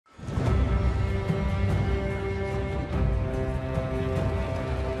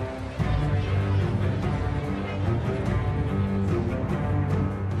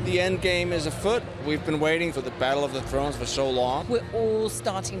The end game is afoot. We've been waiting for the Battle of the Thrones for so long. We're all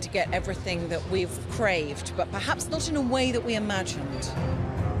starting to get everything that we've craved, but perhaps not in a way that we imagined.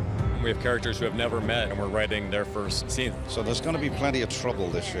 We have characters who have never met, and we're writing their first scene. So there's going to be plenty of trouble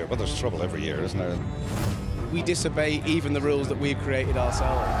this year. Well, there's trouble every year, isn't there? We disobey even the rules that we've created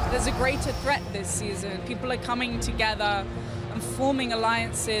ourselves. There's a greater threat this season. People are coming together and forming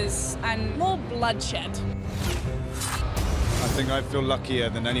alliances and more bloodshed. I think I feel luckier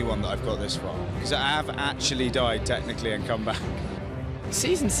than anyone that I've got this far, because I have actually died technically and come back.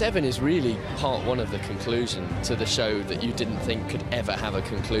 Season 7 is really part one of the conclusion to the show that you didn't think could ever have a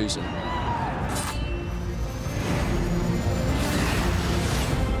conclusion.